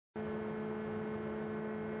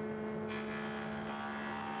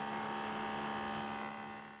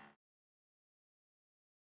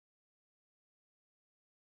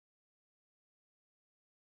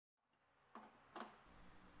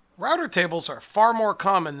Router tables are far more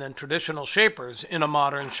common than traditional shapers in a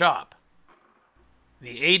modern shop.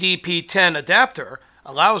 The ADP-10 adapter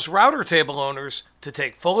allows router table owners to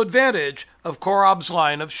take full advantage of Corob's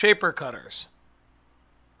line of shaper cutters.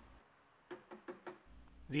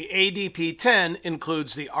 The ADP-10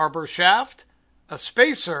 includes the arbor shaft, a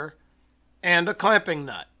spacer, and a clamping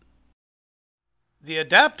nut. The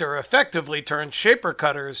adapter effectively turns shaper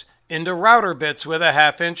cutters into router bits with a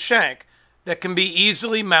 1/2-inch shank that can be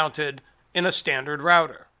easily mounted in a standard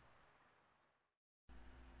router.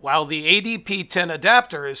 While the ADP-10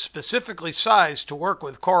 adapter is specifically sized to work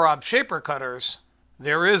with Corob shaper cutters,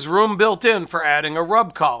 there is room built in for adding a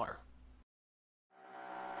rub collar,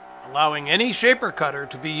 allowing any shaper cutter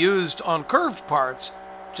to be used on curved parts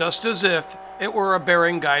just as if it were a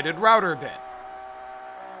bearing-guided router bit.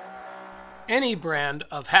 Any brand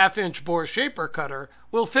of 1/2-inch bore shaper cutter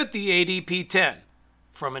will fit the ADP-10,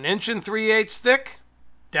 from 1 3/8 thick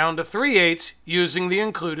down to 3/8 using the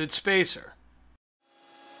included spacer.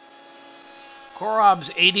 Corob's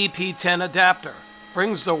ADP-10 adapter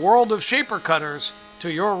brings the world of shaper cutters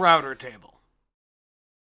to your router table.